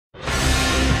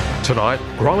Tonight,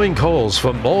 growing calls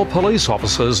for more police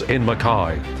officers in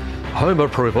Mackay. Home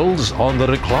approvals on the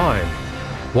decline.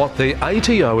 What the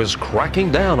ATO is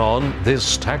cracking down on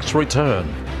this tax return.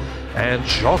 And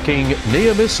shocking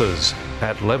near misses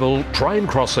at level train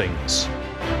crossings.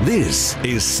 This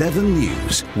is 7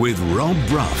 News with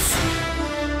Brough.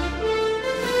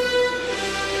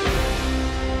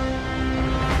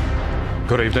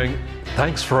 Good evening.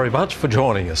 Thanks very much for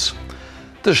joining us.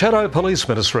 The Shadow Police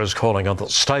Minister is calling on the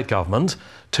state government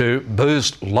to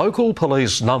boost local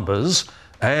police numbers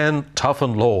and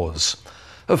toughen laws.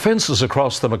 Offences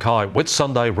across the Mackay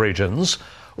Whitsunday regions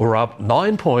were up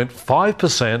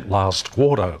 9.5% last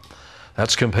quarter.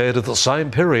 That's compared to the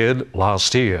same period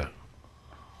last year.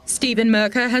 Stephen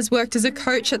Merker has worked as a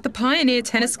coach at the Pioneer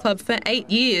Tennis Club for 8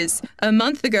 years. A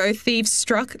month ago, thieves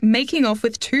struck, making off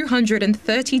with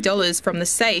 $230 from the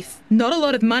safe. Not a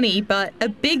lot of money, but a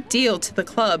big deal to the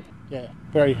club. Yeah,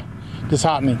 very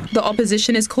disheartening. The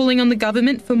opposition is calling on the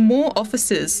government for more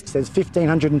officers. There's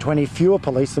 1,520 fewer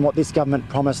police than what this government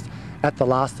promised at the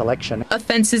last election.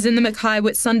 Offences in the Mackay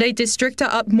Whitsunday district are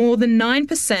up more than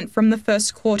 9% from the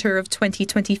first quarter of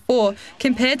 2024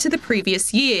 compared to the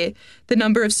previous year. The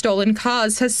number of stolen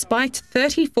cars has spiked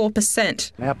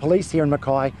 34%. Our police here in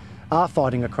Mackay are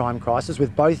fighting a crime crisis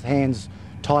with both hands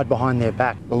tied behind their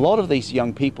back. A lot of these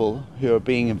young people who are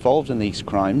being involved in these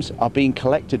crimes are being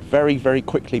collected very, very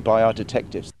quickly by our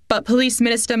detectives. But Police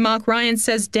Minister Mark Ryan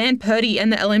says Dan Purdy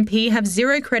and the LNP have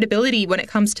zero credibility when it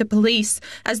comes to police,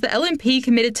 as the LNP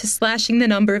committed to slashing the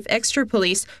number of extra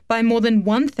police by more than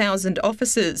 1,000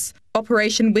 officers.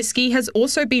 Operation Whiskey has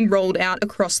also been rolled out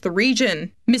across the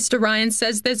region. Mr Ryan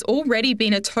says there's already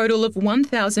been a total of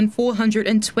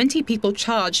 1,420 people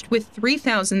charged with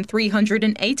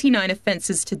 3,389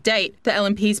 offences to date. The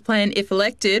LNP's plan, if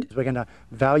elected... We're going to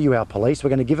value our police. We're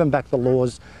going to give them back the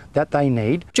laws that they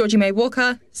need. Georgie May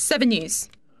Walker, 7 News.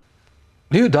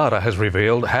 New data has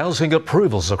revealed housing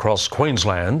approvals across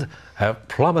Queensland have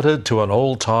plummeted to an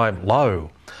all-time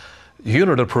low.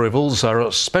 Unit approvals are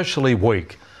especially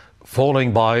weak,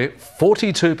 falling by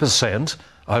 42%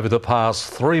 over the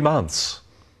past 3 months.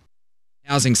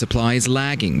 Housing supply is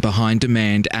lagging behind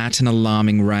demand at an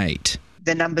alarming rate.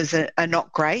 The numbers are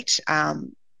not great,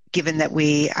 given that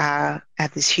we have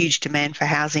this huge demand for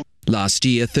housing. Last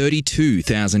year,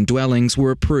 32,000 dwellings were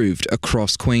approved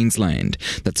across Queensland.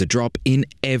 That's a drop in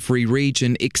every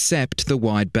region except the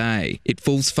Wide Bay. It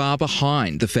falls far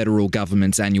behind the federal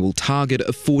government's annual target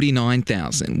of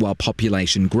 49,000, while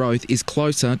population growth is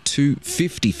closer to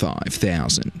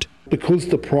 55,000. Because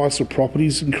the price of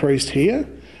properties increased here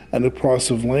and the price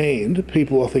of land,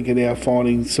 people I think are now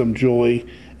finding some joy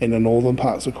in the northern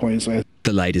parts of Queensland.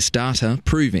 The latest data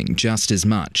proving just as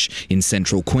much. In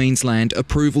central Queensland,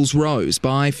 approvals rose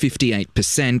by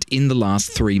 58% in the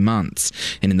last 3 months,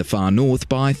 and in the far north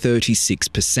by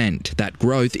 36%. That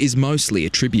growth is mostly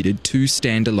attributed to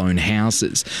standalone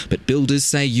houses, but builders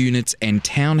say units and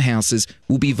townhouses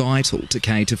will be vital to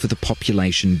cater for the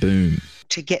population boom.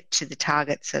 To get to the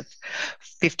targets of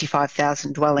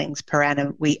 55,000 dwellings per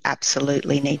annum, we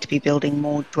absolutely need to be building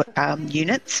more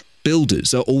units.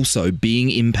 Builders are also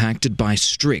being impacted by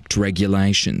strict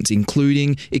regulations,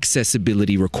 including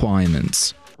accessibility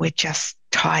requirements. We're just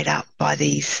tied up by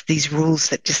these rules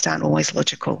that just aren't always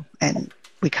logical and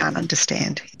we can't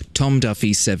understand. Tom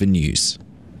Duffy, 7 News.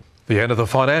 The end of the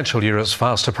financial year is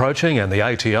fast approaching, and the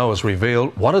ATO has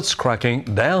revealed what it's cracking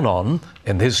down on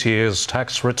in this year's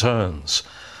tax returns.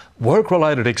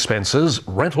 Work-related expenses,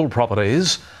 rental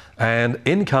properties and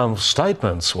income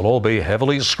statements will all be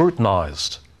heavily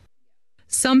scrutinised.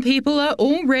 Some people are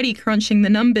already crunching the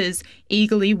numbers,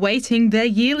 eagerly waiting their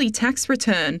yearly tax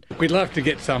return. We'd love to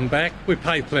get some back. We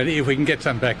pay plenty. If we can get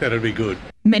some back, that'd be good.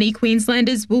 Many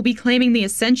Queenslanders will be claiming the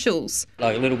essentials.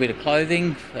 Like a little bit of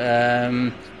clothing,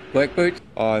 work boots.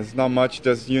 It's not much,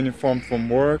 just uniform from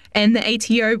work. And the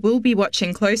ATO will be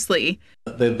watching closely.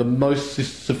 They're the most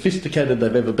sophisticated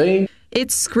they've ever been.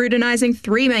 It's scrutinising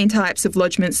 3 main types of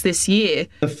lodgements this year.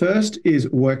 The first is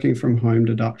working from home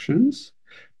deductions.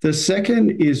 The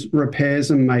second is repairs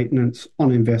and maintenance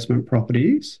on investment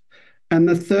properties. And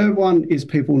the third one is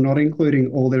people not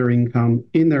including all their income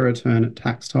in their return at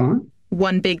tax time.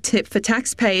 One big tip for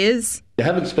taxpayers: you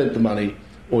haven't spent the money,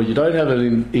 or you don't have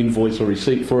an invoice or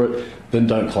receipt for it, then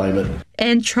don't claim it.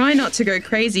 And try not to go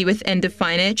crazy with end of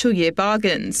financial year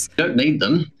bargains. You don't need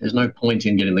them. There's no point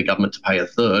in getting the government to pay a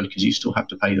third because you still have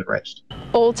to pay the rest.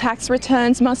 All tax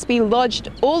returns must be lodged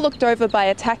or looked over by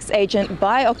a tax agent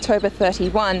by October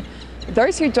 31.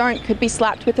 Those who don't could be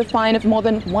slapped with a fine of more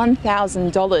than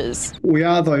 $1,000. We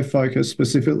are, though, focused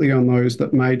specifically on those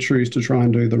that may choose to try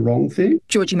and do the wrong thing.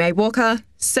 Georgie May Walker,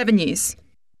 7 News.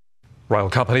 Rail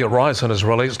company Horizon has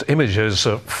released images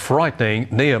of frightening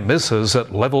near misses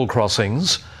at level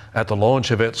crossings at the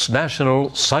launch of its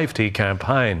national safety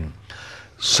campaign.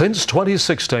 Since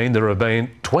 2016, there have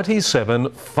been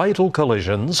 27 fatal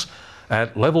collisions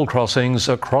at level crossings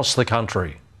across the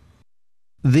country.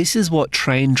 This is what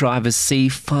train drivers see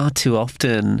far too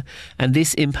often, and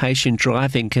this impatient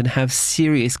driving can have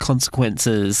serious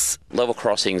consequences. Level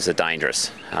crossings are dangerous.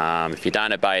 If you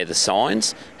don't obey the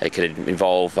signs, it could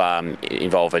involve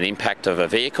an impact of a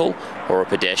vehicle or a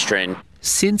pedestrian.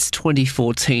 Since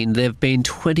 2014, there have been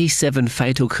 27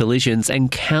 fatal collisions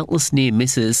and countless near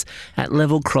misses at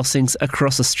level crossings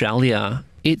across Australia.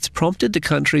 It's prompted the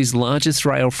country's largest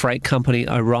rail freight company,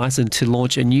 Horizon, to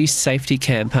launch a new safety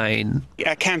campaign.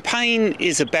 Our campaign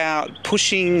is about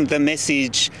pushing the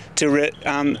message to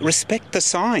respect the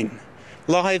sign.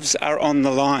 Lives are on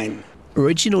the line.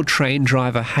 Original train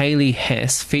driver Hayley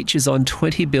Hess features on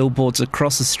 20 billboards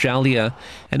across Australia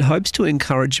and hopes to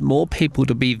encourage more people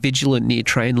to be vigilant near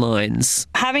train lines.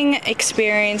 Having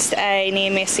experienced a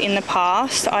near miss in the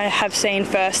past, I have seen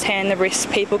firsthand the risks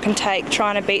people can take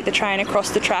trying to beat the train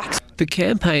across the tracks. The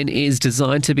campaign is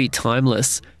designed to be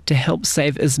timeless to help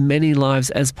save as many lives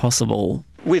as possible.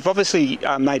 We've obviously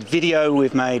made video,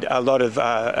 we've made a lot of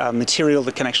material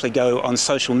that can actually go on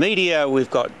social media, we've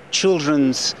got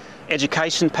children's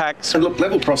education packs. And look,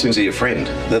 level crossings are your friend.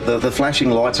 The flashing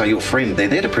lights are your friend. They're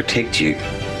there to protect you.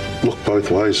 Look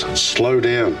both ways. Slow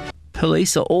down.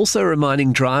 Police are also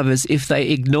reminding drivers if they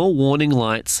ignore warning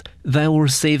lights, they will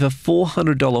receive a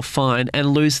 $400 fine and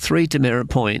lose 3 demerit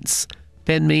points.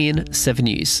 Ben Meehan, 7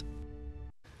 News.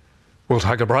 We'll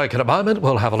take a break in a moment.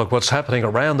 We'll have a look what's happening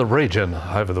around the region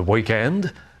over the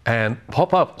weekend and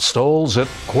pop-up stalls at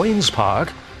Queen's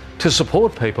Park to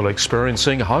support people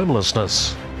experiencing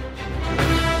homelessness.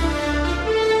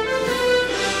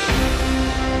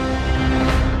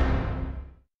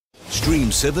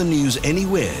 Stream 7 News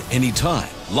anywhere, anytime,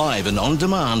 live and on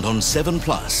demand on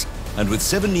 7plus. And with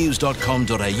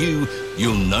 7news.com.au,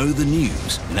 you'll know the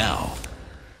news now.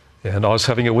 Yeah, nice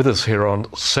having you with us here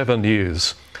on 7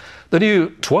 News. The new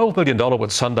 $12 million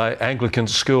Whitsunday Anglican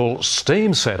School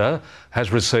STEAM Centre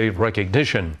has received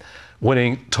recognition,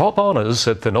 winning top honours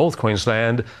at the North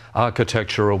Queensland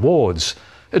Architecture Awards.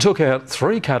 It took out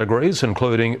 3 categories,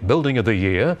 including Building of the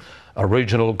Year, a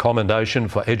regional commendation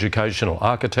for educational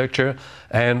architecture,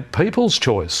 and People's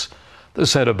Choice. The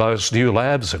centre boasts new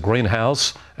labs, a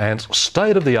greenhouse, and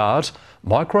state-of-the-art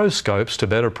microscopes to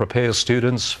better prepare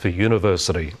students for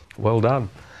university. Well done.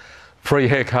 Free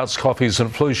haircuts, coffees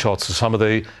and flu shots are some of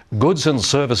the goods and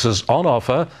services on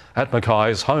offer at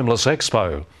Mackay's Homeless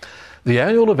Expo. The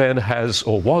annual event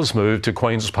was moved to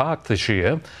Queen's Park this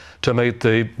year to meet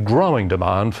the growing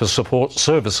demand for support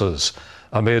services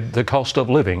amid the cost of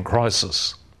living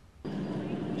crisis.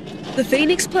 The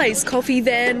Phoenix Place coffee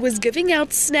van was giving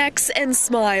out snacks and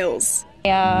smiles. We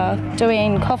are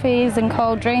doing coffees and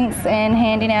cold drinks and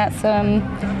handing out some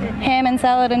ham and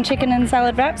salad and chicken and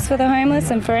salad wraps for the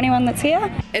homeless and for anyone that's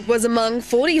here. It was among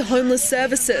 40 homeless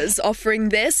services offering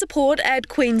their support at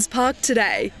Queen's Park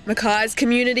today. Mackay's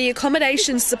Community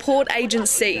Accommodation Support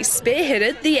Agency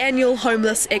spearheaded the annual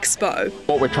Homeless Expo.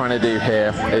 What we're trying to do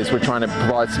here is we're trying to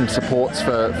provide some supports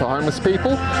for homeless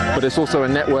people, but it's also a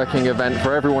networking event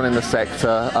for everyone in the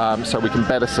sector so we can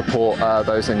better support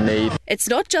those in need. It's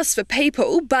not just for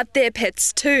people, but their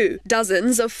pets too.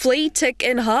 Dozens of flea, tick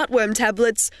and heartworm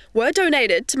tablets were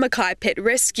donated to Mackay Pet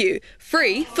Rescue,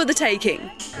 free for the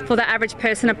taking. For the average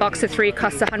person, a box of 3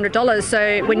 costs $100,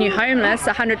 so when you're homeless,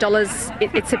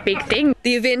 $100, it's a big thing.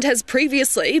 The event has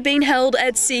previously been held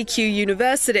at CQ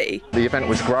University. The event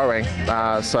was growing,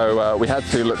 so we had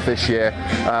to look this year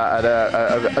at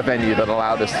a venue that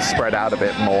allowed us to spread out a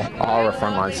bit more. Our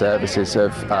frontline services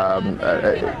have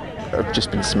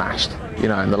just been smashed, you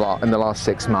know, in the last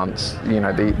 6 months. You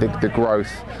know, the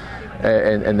growth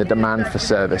and the demand for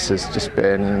service has just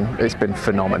been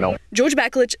phenomenal. Georgia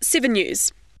Backledge, 7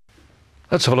 News.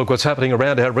 Let's have a look what's happening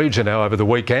around our region now over the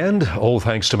weekend, all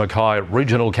thanks to Mackay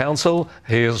Regional Council.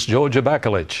 Here's Georgia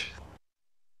Backledge.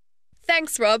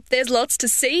 Thanks, Rob. There's lots to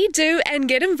see, do and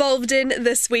get involved in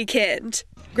this weekend.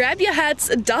 Grab your hats,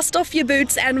 dust off your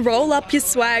boots and roll up your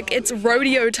swag. It's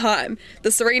rodeo time.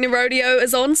 The Serena Rodeo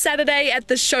is on Saturday at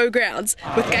the Showgrounds,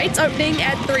 with gates opening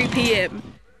at 3 p.m.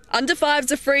 Under 5s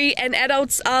are free and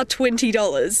adults are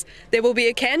 $20. There will be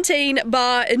a canteen,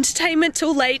 bar, entertainment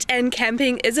till late and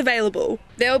camping is available.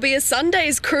 There will be a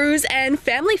Sunday's cruise and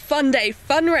Family Fun Day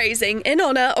fundraising in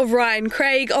honour of Ryan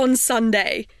Craig on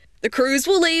Sunday. The cruise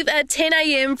will leave at 10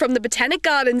 a.m. from the Botanic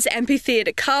Gardens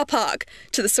Amphitheatre car park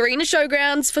to the Serena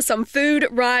Showgrounds for some food,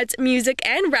 rides, music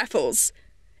and raffles.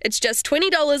 It's just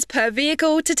 $20 per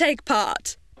vehicle to take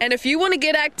part. And if you want to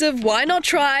get active, why not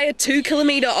try a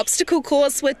 2-kilometre obstacle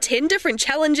course with 10 different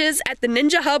challenges at the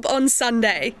Ninja Hub on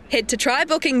Sunday? Head to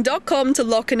trybooking.com to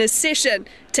lock in a session.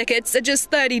 Tickets are just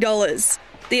 $30.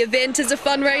 The event is a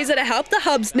fundraiser to help the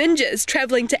Hub's ninjas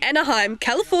travelling to Anaheim,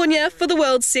 California for the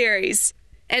World Series.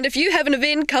 And if you have an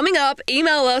event coming up,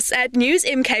 email us at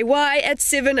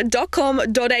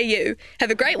newsmky@7.com.au.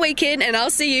 Have a great weekend and I'll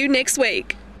see you next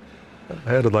week.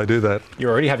 How did they do that?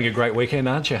 You're already having a great weekend,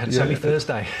 aren't you? It's only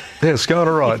Thursday. Yeah, it's going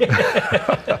all right.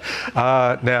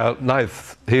 Now,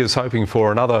 Nath, here's hoping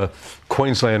for another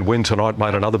Queensland win tonight.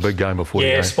 Made another big game before you.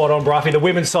 Yeah, spot on, Brough. The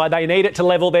women's side, they need it to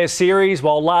level their series,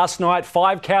 while last night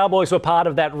 5 Cowboys were part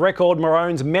of that record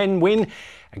Maroons men win.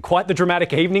 And quite the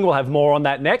dramatic evening. We'll have more on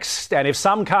that next. And if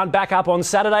some can't back up on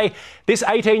Saturday, this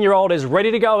 18-year-old is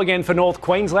ready to go again for North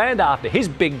Queensland after his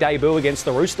big debut against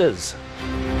the Roosters.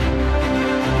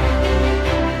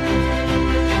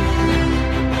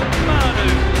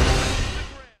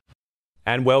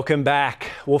 And welcome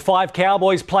back. Well, 5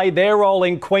 Cowboys played their role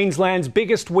in Queensland's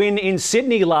biggest win in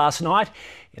Sydney last night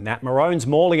in that Maroons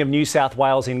mauling of New South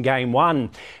Wales in Game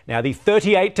 1. Now, the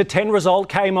 38-10 result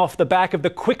came off the back of the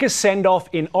quickest send-off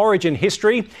in Origin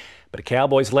history, but a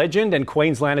Cowboys legend and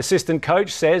Queensland assistant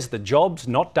coach says the job's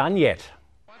not done yet.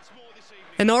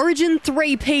 An Origin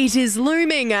three-peat is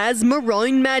looming as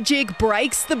Maroon Magic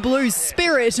breaks the Blues'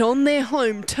 spirit on their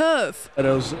home turf. It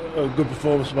was a good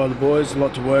performance by the boys, a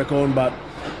lot to work on, but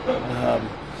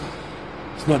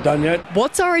it's not done yet.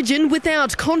 What's Origin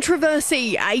without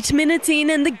controversy? 8 minutes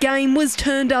in and the game was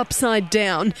turned upside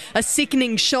down. A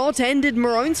sickening shot ended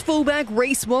Maroons fullback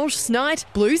Reece Walsh's night.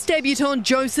 Blues debutant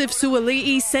Joseph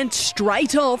Suali'i sent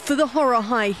straight off for the horror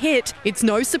high hit. It's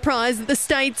no surprise that the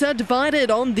states are divided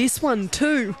on this one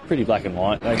too. Pretty black and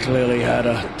white. They clearly had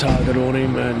a target on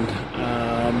him and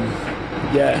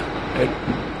it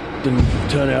didn't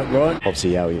turn out right.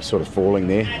 Obviously, how he's sort of falling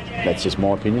there. That's just my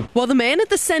opinion. While the man at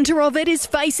the centre of it is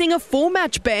facing a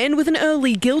 4-match ban with an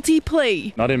early guilty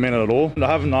plea. I didn't mean it at all. I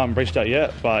haven't breached that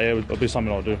yet, but yeah, it'll be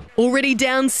something I'll do. Already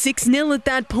down 6-0 at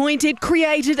that point, it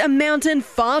created a mountain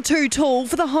far too tall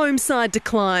for the home side to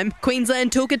climb.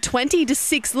 Queensland took a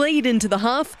 20-6 lead into the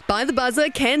half. By the buzzer,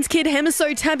 Cairns kid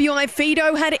Hemiso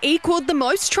Tabuai-Fido had equalled the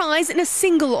most tries in a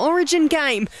single Origin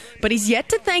game, but he's yet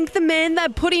to thank the man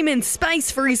that put him in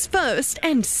space for his first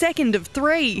and second of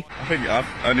 3. I think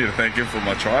I need to thank him for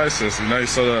my try assist. He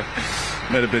sort of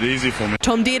made it a bit easy for me.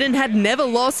 Tom Dearden had never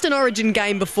lost an Origin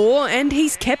game before, and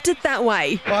he's kept it that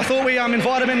way. Well, I thought we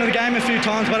invited him into the game a few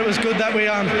times, but it was good that we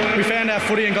found our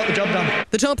footy and got the job done.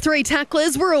 The top 3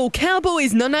 tacklers were all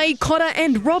Cowboys, Nane, Cotter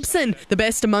and Robson. The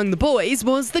best among the boys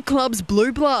was the club's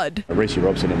blue blood. Reece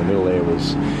Robson in the middle there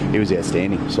was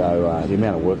outstanding. So the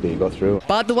amount of work that he got through.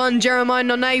 But the one Jeremiah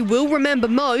Nane will remember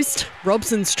most,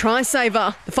 Robson's try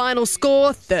saver. The final score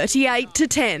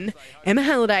 38-10. Emma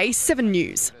Halliday, 7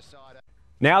 News.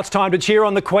 Now it's time to cheer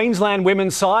on the Queensland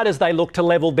women's side as they look to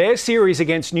level their series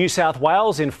against New South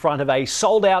Wales in front of a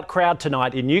sold-out crowd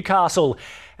tonight in Newcastle.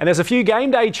 And there's a few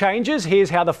game day changes. Here's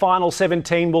how the final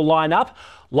 17 will line up.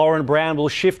 Lauren Brown will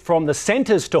shift from the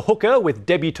centres to hooker with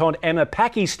debutant Emma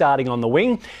Packey starting on the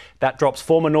wing. That drops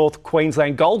former North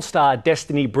Queensland Gold Star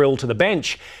Destiny Brill to the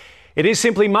bench. It is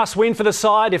simply must-win for the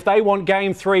side if they want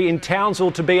Game 3 in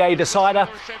Townsville to be a decider.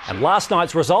 And last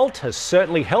night's result has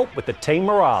certainly helped with the team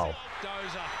morale.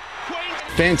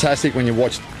 Fantastic when you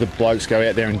watch the blokes go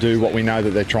out there and do what we know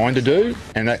that they're trying to do,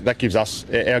 and that gives us,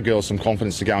 our girls, some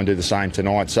confidence to go and do the same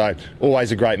tonight. So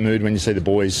always a great mood when you see the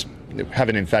boys have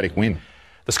an emphatic win.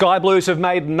 The Sky Blues have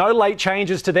made no late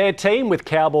changes to their team, with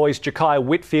Cowboys Ja'Kai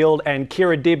Whitfield and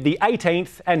Kira Dibb the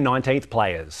 18th and 19th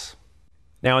players.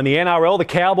 Now in the NRL, the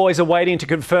Cowboys are waiting to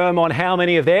confirm on how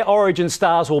many of their Origin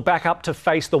stars will back up to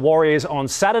face the Warriors on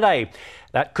Saturday.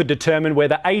 That could determine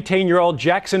whether 18-year-old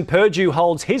Jackson Purdue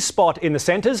holds his spot in the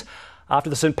centres after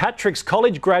the St Patrick's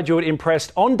College graduate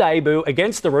impressed on debut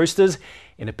against the Roosters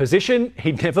in a position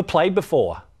he'd never played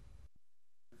before.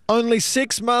 Only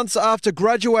 6 months after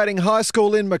graduating high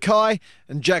school in Mackay,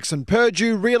 and Jackson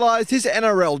Purdue realised his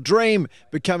NRL dream,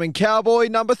 becoming Cowboy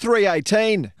number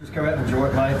 318. Just go out and enjoy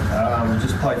it, mate.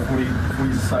 Just play footy.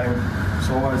 Footy's the same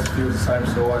size, feels the same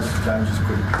size, game's just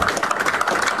quick.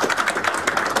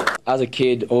 As a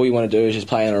kid, all you want to do is just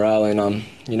play NRL, and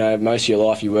most of your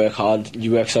life you work hard.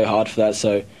 You work so hard for that,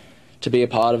 so to be a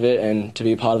part of it and to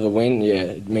be a part of a win, yeah,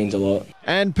 it means a lot.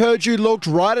 And Purdue looked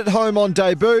right at home on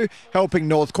debut, helping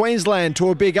North Queensland to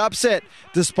a big upset,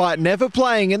 despite never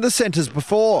playing in the centres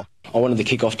before. I wanted the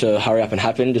kick-off to hurry up and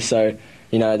happen, just so,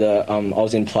 I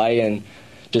was in play and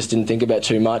just didn't think about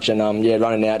too much, and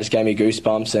running out just gave me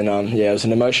goosebumps, and it was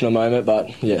an emotional moment,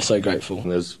 but so grateful.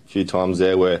 There's a few times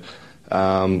there where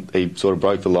he sort of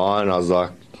broke the line, and I was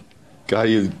like, go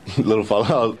you little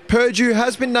fella. Purdue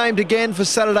has been named again for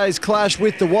Saturday's clash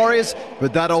with the Warriors,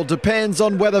 but that all depends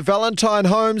on whether Valentine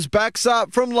Holmes backs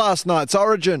up from last night's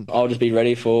Origin. I'll just be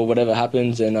ready for whatever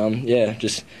happens, and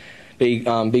just be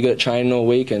good at training all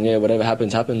week, and whatever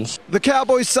happens, happens. The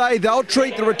Cowboys say they'll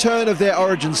treat the return of their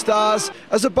Origin stars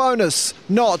as a bonus,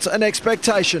 not an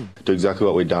expectation. Do exactly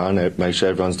what we've done, make sure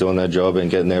everyone's doing their job and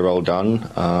getting their role done,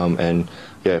 and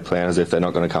plan as if they're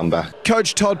not going to come back.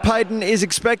 Coach Todd Payton is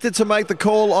expected to make the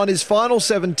call on his final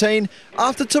 17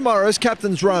 after tomorrow's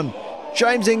captain's run.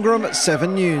 James Ingram,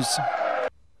 7 News.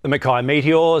 The Mackay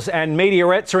Meteors and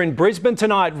Meteorettes are in Brisbane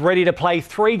tonight, ready to play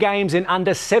 3 games in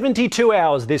under 72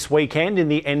 hours this weekend in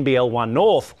the NBL 1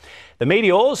 North. The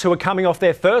Meteors, who are coming off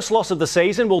their first loss of the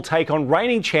season, will take on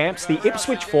reigning champs, the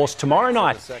Ipswich Force, tomorrow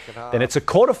night. Then it's a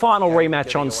quarter-final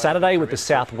rematch on Saturday with the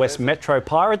South West Metro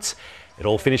Pirates. It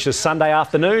all finishes Sunday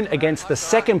afternoon against the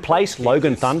second-place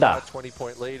Logan Thunder.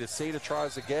 20-point lead as Cedar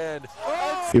tries again.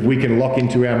 If we can lock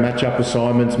into our matchup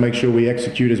assignments, make sure we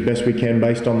execute as best we can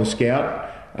based on the scout,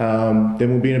 then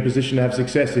we'll be in a position to have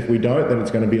success. If we don't, then it's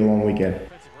going to be a long weekend.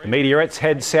 The Meteorettes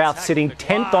head south, sitting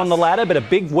 10th on the ladder, but a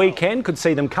big weekend could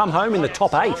see them come home in the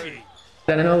top 8.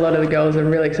 I know a lot of the girls are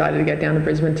really excited to get down to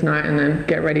Brisbane tonight and then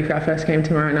get ready for our first game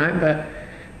tomorrow night, but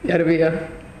it'll be a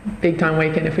big time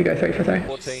weekend if we go 3 for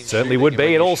 3. Certainly would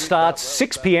be. It all starts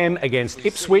 6 p.m. against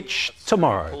Ipswich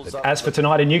tomorrow. But as for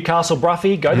tonight in Newcastle,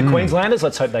 Brough, go the Queenslanders.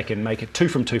 Let's hope they can make it 2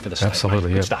 from 2 for the state.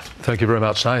 Absolutely, Good stuff. Thank you very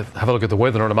much, Nate. Have a look at the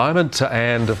weather in a moment,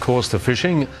 and of course the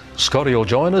fishing. Scotty will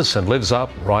join us and lives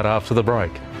up right after the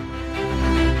break.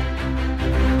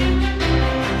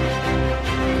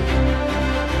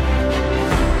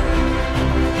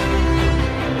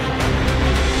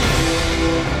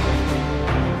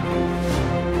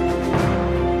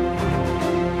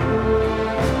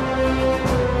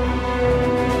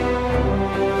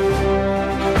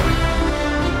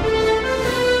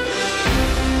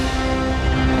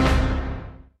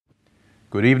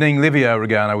 Good evening, Livio,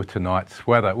 Regano with tonight's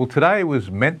weather. Well, today was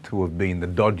meant to have been the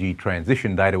dodgy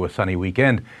transition day to a sunny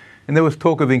weekend, and there was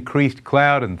talk of increased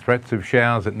cloud and threats of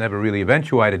showers that never really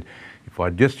eventuated. If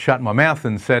I'd just shut my mouth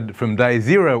and said from day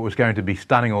 0 it was going to be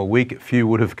stunning all week, few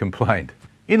would have complained.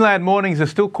 Inland mornings are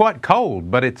still quite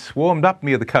cold, but it's warmed up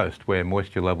near the coast where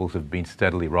moisture levels have been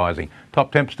steadily rising.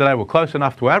 Top temps today were close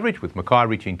enough to average, with Mackay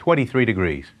reaching 23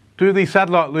 degrees. To the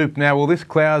satellite loop now. Well, this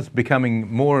cloud's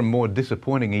becoming more and more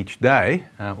disappointing each day.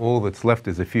 All that's left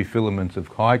is a few filaments of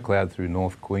high cloud through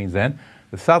North Queensland.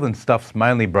 The southern stuff's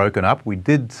mainly broken up. We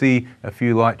did see a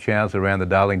few light showers around the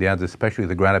Darling Downs, especially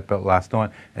the Granite Belt last night,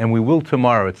 and we will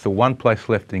tomorrow. It's the one place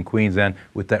left in Queensland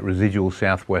with that residual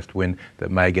southwest wind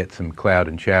that may get some cloud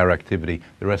and shower activity.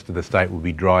 The rest of the state will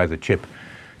be dry as a chip.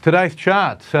 Today's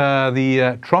chart,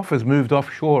 the trough has moved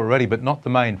offshore already, but not the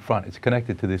main front. It's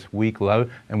connected to this weak low,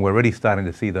 and we're already starting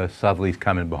to see those southerlies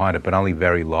come in behind it, but only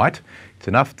very light. It's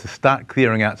enough to start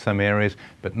clearing out some areas,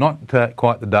 but not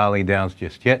quite the Darling Downs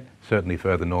just yet. Certainly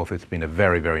further north, it's been a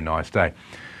very, very nice day.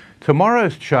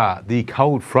 Tomorrow's chart, the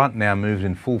cold front now moves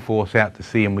in full force out to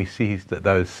sea, and we see that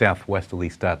those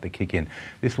southwesterlies start to kick in.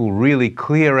 This will really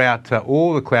clear out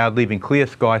all the cloud, leaving clear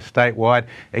skies statewide,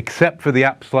 except for the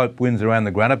upslope winds around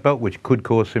the Granite Belt, which could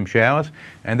cause some showers.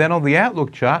 And then on the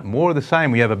outlook chart, more of the same.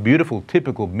 We have a beautiful,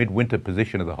 typical midwinter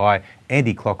position of the high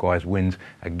anti-clockwise winds,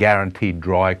 a guaranteed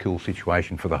dry, cool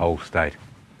situation for the whole state.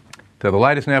 So the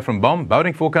latest now from BOM,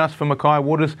 boating forecast for Mackay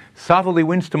waters. Southerly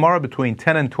winds tomorrow between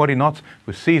 10 and 20 knots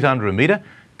with seas under a metre.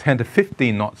 10 to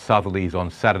 15 knot southerlies on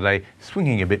Saturday,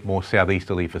 swinging a bit more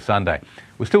southeasterly for Sunday.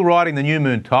 We're still riding the new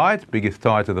moon tides, biggest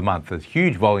tides of the month, as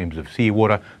huge volumes of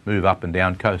seawater move up and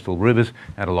down coastal rivers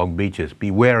and along beaches. Be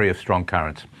wary of strong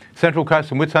currents. Central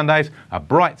Coast and Whitsundays, a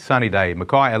bright sunny day.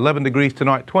 Mackay 11 degrees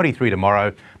tonight, 23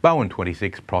 tomorrow. Bowen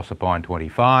 26, Proserpine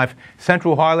 25.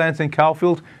 Central Highlands and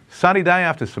Coalfield, sunny day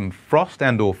after some frost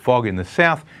and or fog in the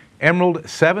south. Emerald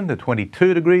 7 to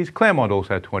 22 degrees. Claremont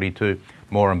also 22.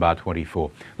 Moranbah 24.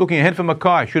 Looking ahead for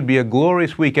Mackay, should be a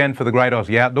glorious weekend for the Great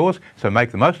Aussie Outdoors, so make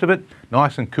the most of it.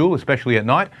 Nice and cool, especially at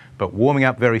night, but warming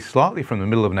up very slightly from the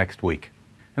middle of next week.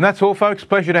 And that's all, folks.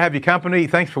 Pleasure to have your company.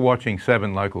 Thanks for watching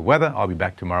 7 Local Weather. I'll be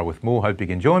back tomorrow with more. Hope you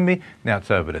can join me. Now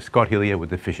it's over to Scott Hillier with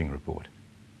the Fishing Report.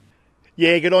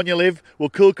 Yeah, good on you, Liv.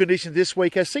 Well, cool conditions this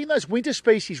week has seen those winter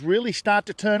species really start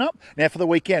to turn up. Now for the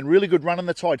weekend, really good run on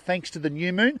the tide thanks to the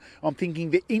new moon. I'm thinking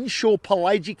the inshore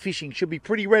pelagic fishing should be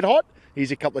pretty red hot. Here's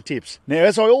a couple of tips. Now,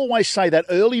 as I always say, that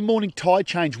early morning tide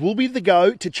change will be the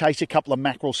go to chase a couple of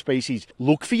mackerel species.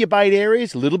 Look for your bait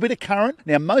areas, a little bit of current.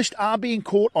 Now, most are being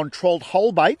caught on trolled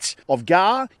whole baits of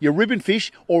gar, your ribbonfish,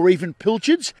 or even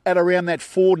pilchards at around that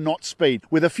 4-knot speed,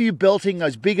 with a few belting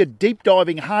those bigger,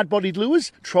 deep-diving, hard-bodied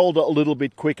lures, trolled a little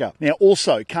bit quicker. Now,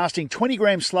 also, casting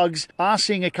 20-gram slugs are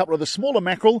seeing a couple of the smaller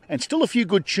mackerel and still a few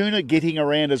good tuna getting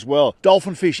around as well.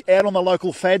 Dolphinfish out on the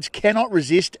local fads cannot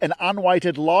resist an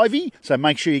unweighted livey, so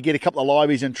make sure you get a couple of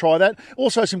liveys and try that.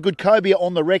 Also some good cobia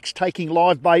on the wrecks taking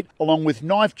live bait along with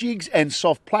knife jigs and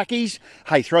soft plackies.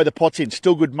 Hey, throw the pots in,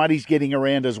 still good muddies getting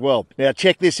around as well. Now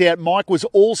check this out, Mike was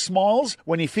all smiles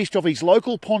when he fished off his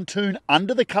local pontoon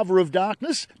under the cover of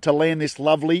darkness to land this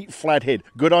lovely flathead.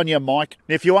 Good on you, Mike.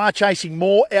 Now, if you are chasing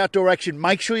more outdoor action,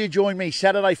 make sure you join me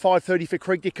Saturday 5:30 for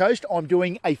Creek to Coast. I'm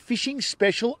doing a fishing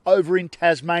special over in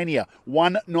Tasmania.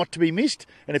 One not to be missed.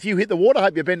 And if you hit the water, I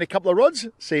hope you bend a couple of rods.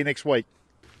 See you next week.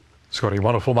 Scotty,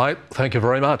 wonderful, mate. Thank you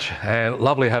very much. And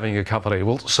lovely having your company.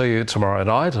 We'll see you tomorrow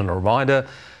night. And a reminder,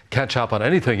 catch up on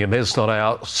anything you missed on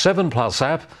our 7plus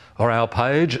app or our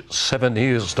page,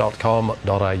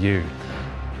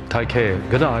 7news.com.au. Take care.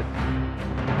 Good night.